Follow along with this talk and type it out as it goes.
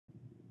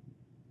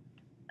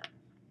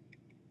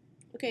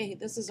Okay,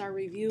 this is our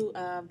review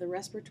of the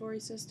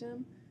respiratory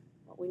system.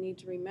 What we need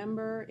to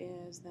remember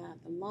is that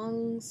the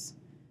lungs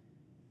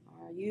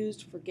are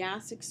used for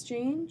gas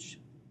exchange,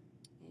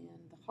 and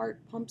the heart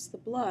pumps the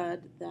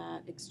blood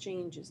that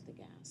exchanges the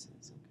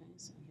gases. Okay,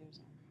 so here's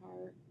our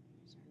heart,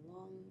 here's our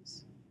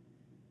lungs,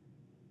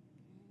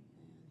 okay,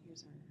 and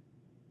here's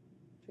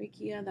our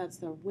trachea. That's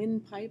the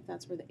windpipe,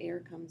 that's where the air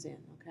comes in.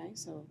 Okay,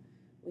 so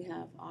we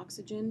have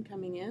oxygen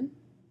coming in,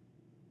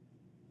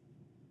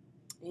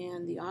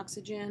 and the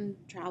oxygen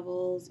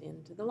travels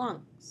into the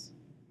lungs.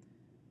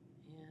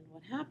 And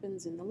what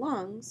happens in the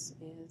lungs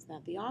is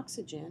that the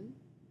oxygen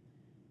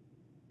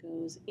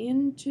goes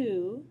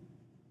into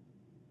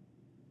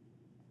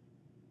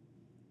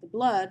the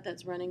blood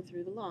that's running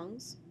through the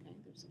lungs. Okay,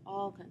 there's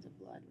all kinds of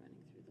blood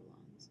running through the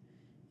lungs.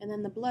 And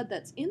then the blood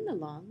that's in the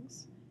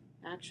lungs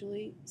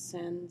actually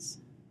sends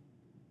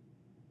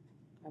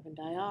carbon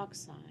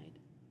dioxide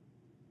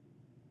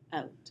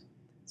out.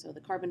 So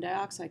the carbon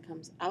dioxide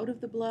comes out of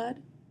the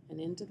blood and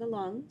into the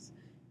lungs,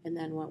 and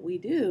then what we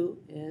do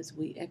is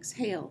we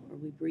exhale or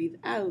we breathe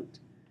out.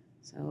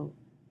 So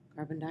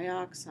carbon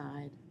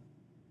dioxide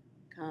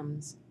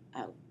comes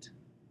out.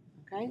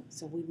 Okay,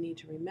 so we need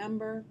to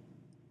remember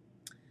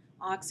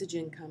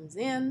oxygen comes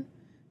in,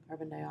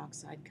 carbon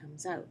dioxide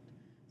comes out.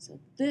 So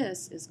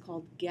this is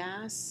called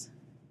gas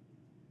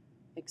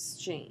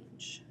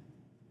exchange.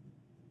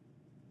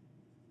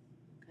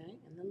 Okay,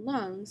 and the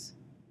lungs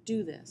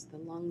do this. The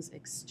lungs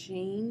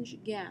exchange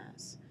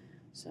gas.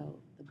 So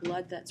the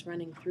blood that's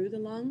running through the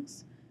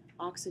lungs,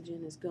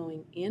 oxygen is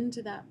going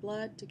into that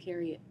blood to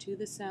carry it to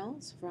the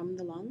cells from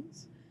the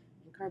lungs,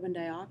 and carbon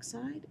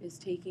dioxide is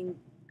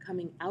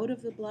coming out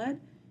of the blood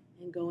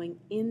and going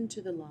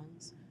into the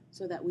lungs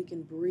so that we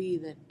can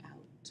breathe it